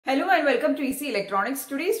Hello and welcome to ECE Electronics.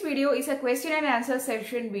 Today's video is a question and answer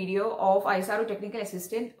session video of ISRO Technical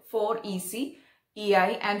Assistant for ECE,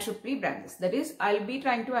 EEE and EEE branches. That is, I'll be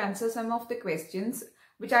trying to answer some of the questions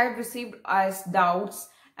which I have received as doubts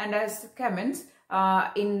and as comments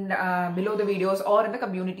in below the videos or in the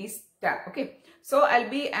communities tab. Okay, so I'll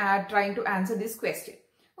be trying to answer this question.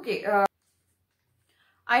 Okay.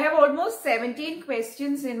 I have almost 17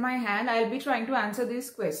 questions in my hand. I'll be trying to answer these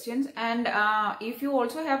questions, and if you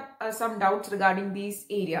also have some doubts regarding these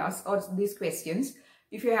areas or these questions,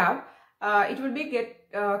 if you have, it will be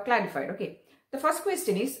clarified. Okay. The first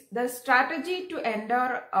question is the strategy to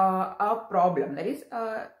enter a problem. That is,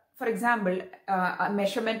 for example, a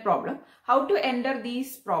measurement problem. How to enter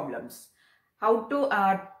these problems? How to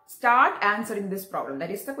start answering this problem?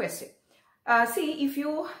 That is the question. See, if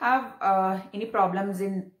you have any problems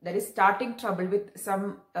in, that is starting trouble with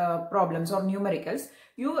some problems or numericals,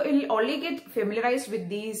 you will only get familiarized with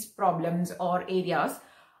these problems or areas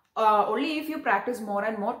only if you practice more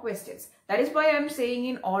and more questions. That is why I am saying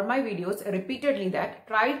in all my videos repeatedly that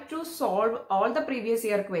try to solve all the previous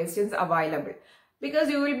year questions available, because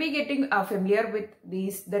you will be getting familiar with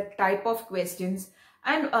the type of questions.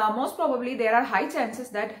 And most probably there are high chances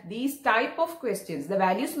that these type of questions, the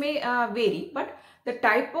values may vary, but the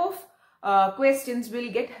type of questions will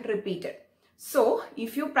get repeated. So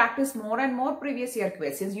if you practice more and more previous year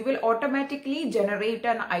questions, you will automatically generate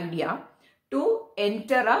an idea to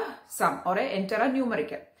enter a sum or enter a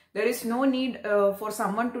numerical. There is no need for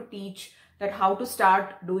someone to teach that how to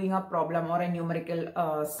start doing a problem or a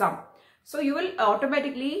numerical sum. So you will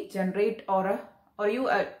automatically generate or you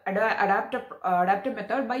adapt a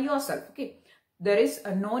method by yourself. Okay, there is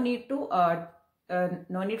no need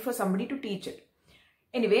for somebody to teach it.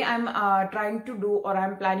 Anyway, I'm planning to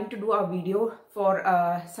do a video for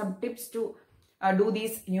some tips to do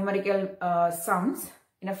these numerical sums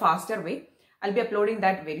in a faster way. I'll be uploading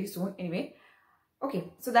that very soon. Anyway,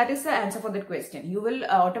 okay, so that is the answer for that question. You will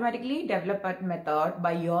automatically develop a method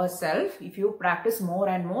by yourself if you practice more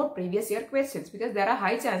and more previous year questions, because there are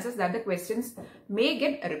high chances that the questions may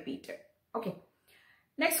get repeated. Okay,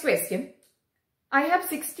 next question. I have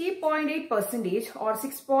 60.8% or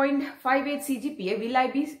 6.58 CGPA. Will I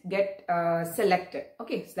get selected?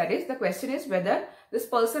 Okay, so that is, the question is whether this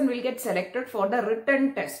person will get selected for the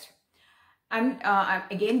written test. And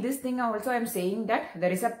again, this thing also I'm saying that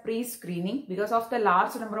there is a pre-screening because of the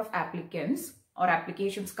large number of applicants or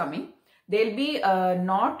applications coming. They'll be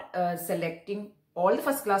not selecting all the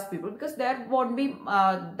first class people, because there won't be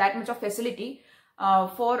that much of facility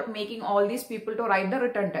for making all these people to write the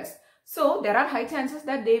written test. So there are high chances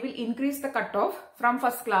that they will increase the cutoff from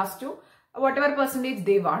first class to whatever percentage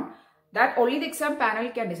they want. That only the exam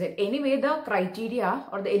panel can decide. Anyway, the criteria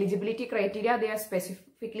or the eligibility criteria they are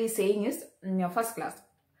specifically saying is first class.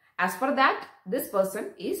 As per that, this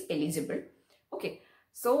person is eligible. Okay.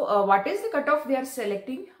 So, what is the cutoff they are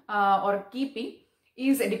selecting or keeping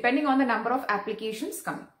is depending on the number of applications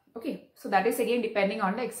coming. Okay. So, that is again depending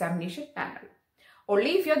on the examination panel.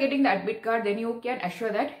 Only if you are getting the admit card, then you can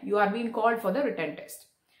assure that you are being called for the written test.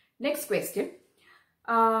 Next question.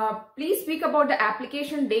 Please speak about the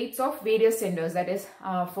application dates of various centers, that is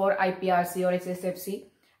for IPRC or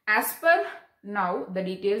HSFC. As per now, the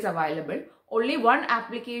details available, only one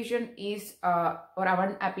application is or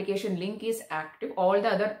one application link is active. All the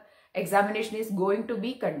other examination is going to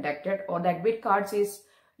be conducted, or the admit cards is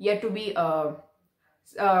yet to be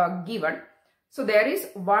given. So there is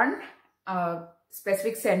one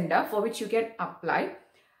specific center for which you can apply.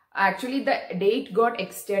 Actually, the date got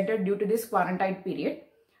extended due to this quarantine period.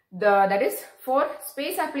 That is for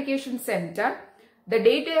Space Application Center. The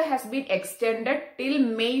date has been extended till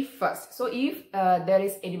May 1st. So if there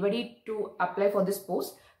is anybody to apply for this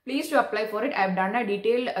post, please to apply for it. I have done a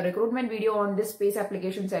detailed recruitment video on this Space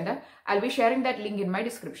Application Center. I'll be sharing that link in my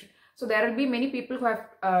description. So there will be many people who have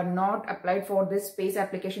not applied for this Space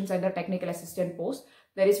Application Center Technical Assistant post.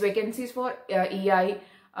 There is vacancies for EEE.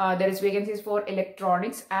 There is vacancies for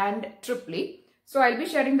electronics and EEE. So I'll be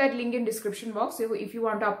sharing that link in description box. So if you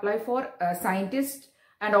want to apply for scientist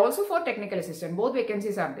and also for technical assistant, both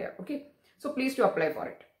vacancies are there. Okay. So please to apply for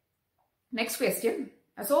it. Next question.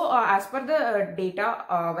 So as per the data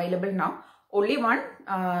available now, only one,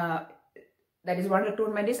 that is one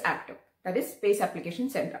recruitment is active. That is Space Application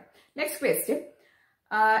Center. Next question.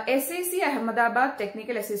 SAC Ahmedabad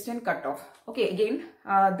Technical Assistant Cutoff. Okay, again,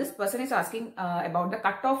 this person is asking about the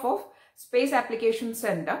cutoff of Space Application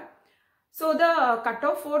Center. So the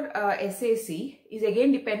cutoff for SAC is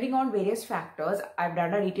again depending on various factors. I've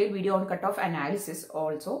done a detailed video on cutoff analysis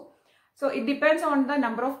also. So it depends on the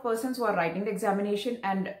number of persons who are writing the examination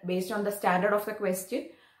and based on the standard of the question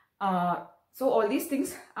So all these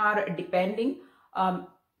things are depending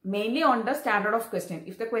mainly on the standard of question.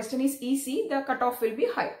 If the question is easy, the cutoff will be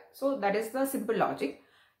high. So that is the simple logic.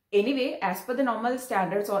 Anyway, as per the normal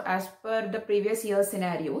standards or as per the previous year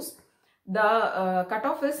scenarios, the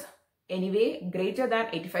cutoff is anyway greater than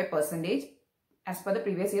 85% as per the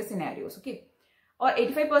previous year scenarios. Okay, or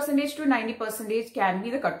 85% to 90% can be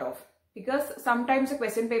the cutoff, because sometimes the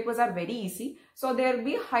question papers are very easy, so there will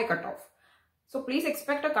be high cutoff. So please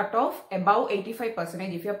expect a cutoff above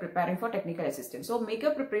 85% if you are preparing for technical assistance. So make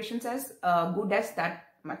your preparations as good as that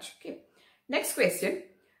much. Okay. Next question.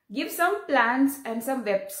 Give some plans and some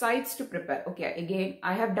websites to prepare. Okay, again,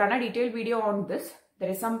 I have done a detailed video on this. There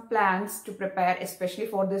is some plans to prepare, especially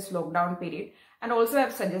for this lockdown period. And also I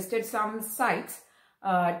have suggested some sites,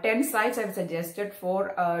 10 sites I have suggested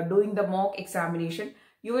for doing the mock examination.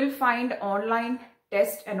 You will find online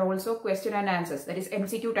test and also question and answers, that is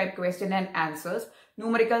MCQ type question and answers,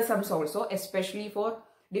 numerical sums also, especially for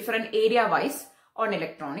different area wise on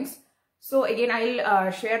electronics. So again,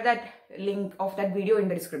 I'll share that link of that video in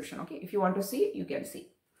the description. Okay, if you want to see, you can see.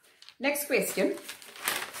 Next question.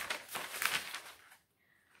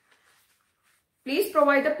 Please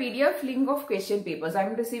provide the PDF link of question papers.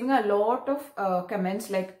 I'm receiving a lot of comments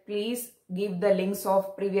like, please give the links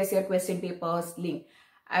of previous year question papers link.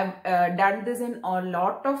 I've done this in a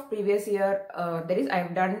lot of previous year,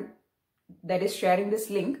 that is sharing this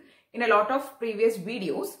link in a lot of previous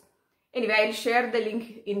videos. Anyway, I'll share the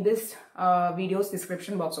link in this video's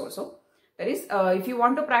description box also. That is, if you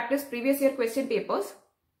want to practice previous year question papers,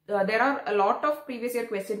 there are a lot of previous year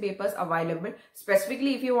question papers available.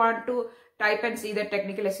 Specifically, if you want to type and see the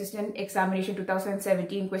Technical Assistant Examination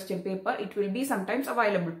 2017 question paper, it will be sometimes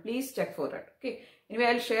available. Please check for it. Okay. Anyway,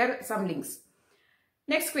 I'll share some links.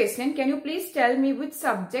 Next question, can you please tell me which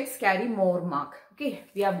subjects carry more mark? Okay,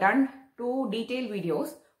 we have done 2 detailed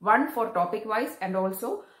videos, one for topic wise and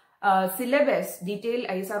also syllabus, detailed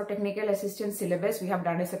ISRO technical assistance syllabus. We have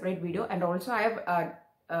done a separate video, and also I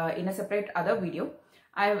have in a separate other video,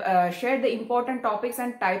 I have shared the important topics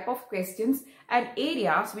and type of questions and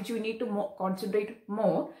areas which you need to concentrate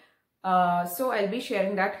more. So I'll be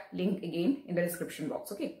sharing that link again in the description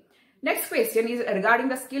box. Okay. Next question is regarding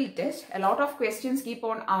the skill test. A lot of questions keep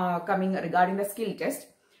on coming regarding the skill test.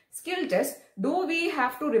 Skill test, do we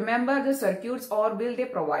have to remember the circuits or will they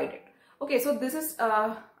provide it? Okay, so this is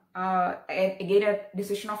again a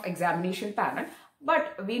decision of examination panel,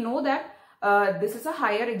 but we know that this is a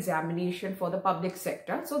higher examination for the public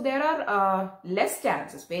sector. So there are less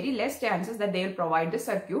chances, very less chances that they will provide the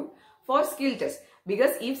circuit for skill test,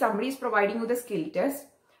 because if somebody is providing you the skill test,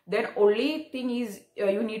 then only thing is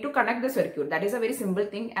you need to connect the circuit. That is a very simple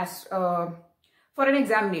thing as for an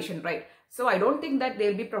examination, right? So I don't think that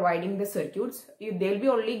they'll be providing the circuits. They'll be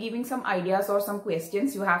only giving some ideas or some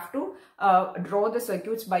questions. You have to draw the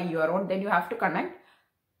circuits by your own, then you have to connect.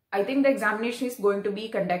 I think the examination is going to be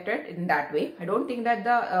conducted in that way. I don't think that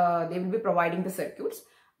they will be providing the circuits.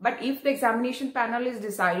 But if the examination panel is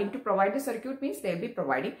deciding to provide the circuit, means they'll be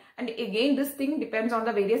providing. And again, this thing depends on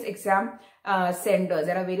the various exam centers.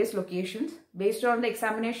 There are various locations. Based on the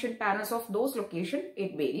examination panels of those locations,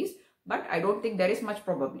 it varies. But I don't think there is much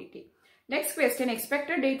probability. Next question,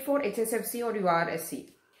 expected date for HSFC or URSC.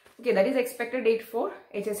 Okay, that is expected date for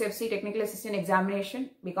HSFC Technical Assistant Examination.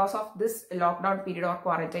 Because of this lockdown period or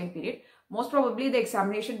quarantine period, most probably the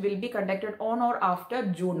examination will be conducted on or after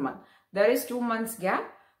June month. There is 2 months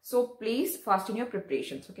gap. So please fasten your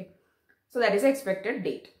preparations. Okay, so that is the expected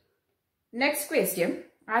date. Next question,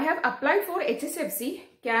 I have applied for HSFC.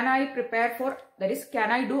 Can I prepare for, that is, can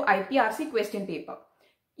I do IPRC question paper?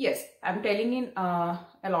 Yes, I'm telling in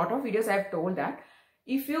a lot of videos I have told that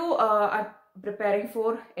if you are preparing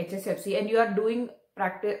for HSFC and you are doing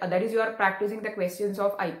practice, that is, you are practicing the questions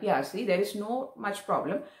of IPRC, there is no much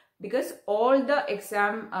problem, because all the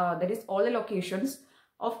exam, that is, all the locations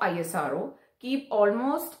of ISRO keep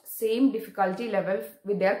almost same difficulty level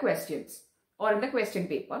with their questions or in the question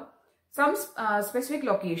paper. Some specific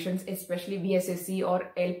locations, especially VSSC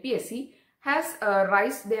or LPSC, has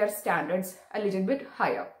raised their standards a little bit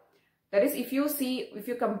higher. That is, if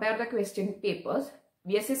you compare the question papers,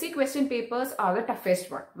 VSSC question papers are the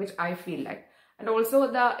toughest one, which I feel like. And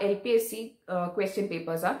also the LPSC question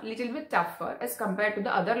papers are a little bit tougher as compared to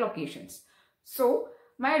the other locations. So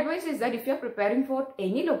my advice is that if you are preparing for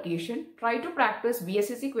any location, try to practice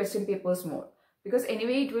VSSC question papers more, because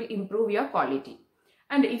anyway it will improve your quality.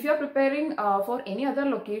 And if you are preparing for any other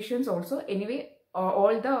locations also, anyway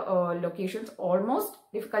all the locations almost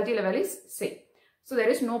difficulty level is same. So there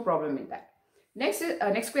is no problem in that.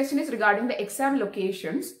 Next question is regarding the exam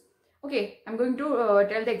locations. Okay, I'm going to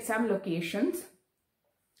tell the exam locations.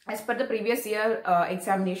 as per the previous year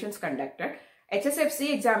examinations conducted.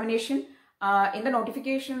 HSFC examination, in the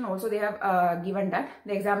notification also they have given that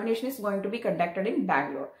the examination is going to be conducted in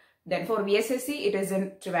Bangalore. Then for VSSC it is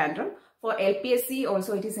in Trivandrum. For LPSC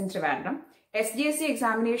also it is in Trivandrum. SGSC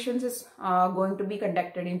examinations is going to be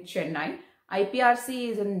conducted in Chennai.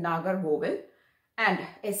 IPRC is in Nagargovil. And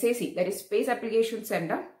SAC, that is Space Application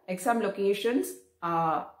Center, exam locations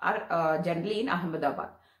are generally in Ahmedabad.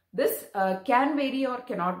 This can vary or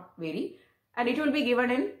cannot vary, and it will be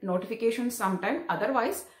given in notification sometime.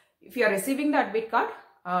 Otherwise, if you are receiving the admit card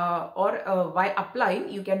or while applying,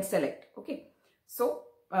 you can select. Okay. So,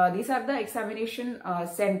 these are the examination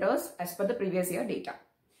centers as per the previous year data.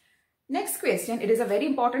 Next question, it is a very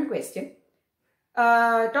important question.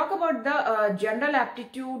 Talk about the general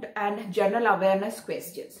aptitude and general awareness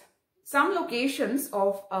questions. Some locations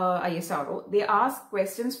of ISRO, they ask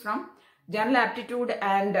questions from general aptitude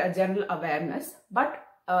and general awareness, but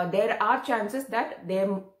there are chances that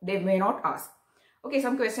they may not ask. Okay,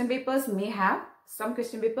 some question papers may have, some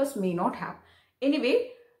question papers may not have. Anyway,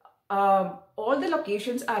 all the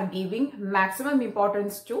locations are giving maximum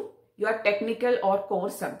importance to your technical or core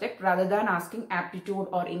subject rather than asking aptitude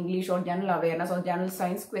or English or general awareness or general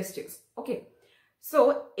science questions. Okay.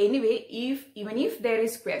 So anyway, even if there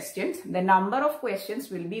is questions, the number of questions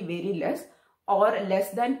will be very less or less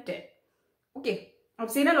than 10. Okay. I've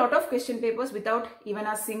seen a lot of question papers without even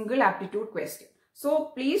a single aptitude question.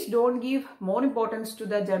 So please don't give more importance to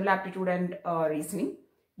the general aptitude and reasoning.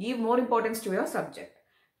 Give more importance to your subject.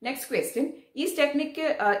 Next question, is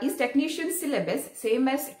technician syllabus same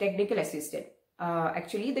as technical assistant?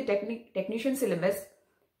 Actually, the technician syllabus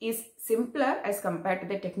is simpler as compared to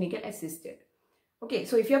the technical assistant. Okay,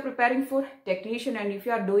 so if you are preparing for technician and if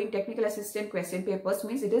you are doing technical assistant question papers,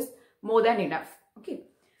 means it is more than enough. Okay.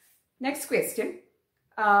 Next question,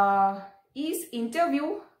 is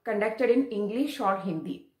interview conducted in English or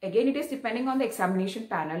Hindi? Again, it is depending on the examination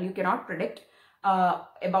panel. You cannot predict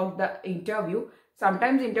about the interview.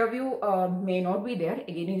 Sometimes interview may not be there.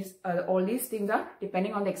 Again, all these things are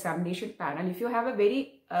depending on the examination panel. If you have a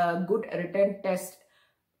very good written test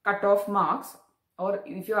cut-off marks, or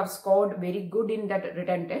if you have scored very good in that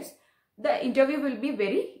written test, the interview will be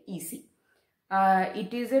very easy.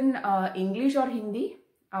 It is in English or Hindi,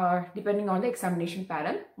 depending on the examination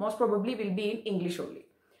panel. Most probably will be in English only.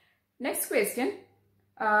 Next question.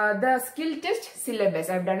 The skill test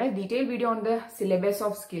syllabus. I've done a detailed video on the syllabus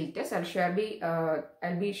of skill test.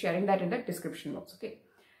 I'll be sharing that in the description box. Okay.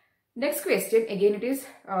 Next question. Again, it is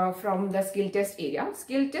from the skill test area.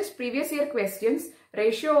 Skill test previous year questions.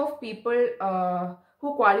 Ratio of people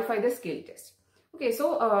who qualify the skill test. Okay.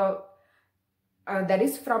 So that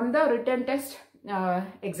is from the written test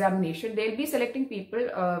examination. They'll be selecting people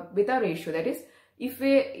with a ratio. That is, if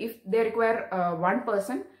they require one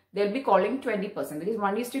person, they'll be calling 20%. That is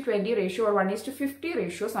 1:20 ratio or 1:50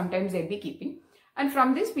 ratio. Sometimes they'll be keeping. And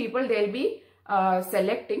from these people, they'll be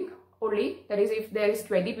selecting only, that is, if there is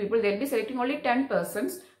 20 people, they'll be selecting only 10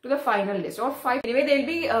 persons to the final list, or 5. Anyway, they'll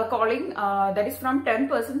be calling, that is from 10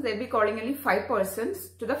 persons, they'll be calling only 5 persons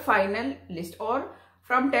to the final list, or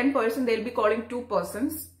from 10 persons, they'll be calling 2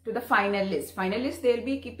 persons to the final list. Final list, they'll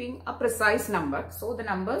be keeping a precise number. So the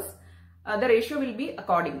numbers, the ratio will be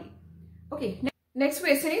accordingly. Okay. Next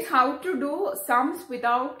question is how to do sums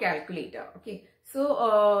without calculator. Okay,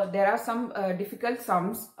 so there are some difficult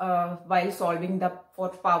sums while solving for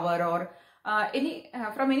power or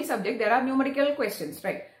from any subject. There are numerical questions,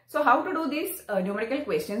 right? So how to do these numerical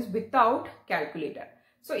questions without calculator?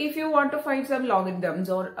 So if you want to find some logarithms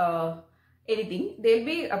or anything, they'll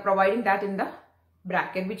be providing that in the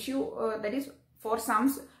bracket, which you that is for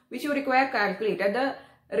sums which you require calculator.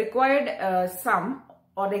 The required sum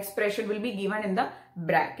or the expression will be given in the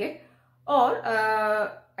bracket, or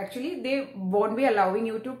actually they won't be allowing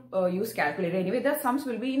you to use calculator. Anyway, the sums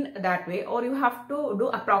will be in that way, or you have to do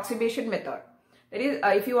approximation method. That is,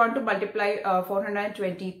 if you want to multiply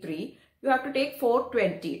 423, you have to take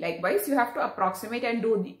 420. Likewise, you have to approximate and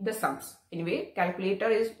do the sums. Anyway, calculator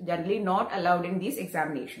is generally not allowed in these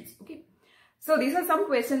examinations. Okay. So these are some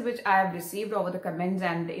questions which I have received over the comments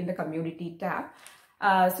and in the community tab.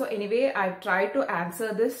 So anyway, I've tried to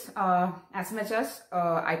answer this as much as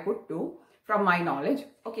I could do from my knowledge.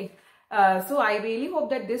 Okay. So I really hope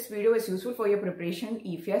that this video is useful for your preparation.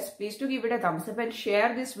 If yes, please do give it a thumbs up and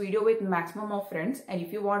share this video with maximum of friends. And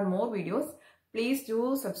if you want more videos, please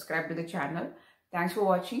do subscribe to the channel. Thanks for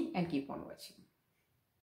watching and keep on watching.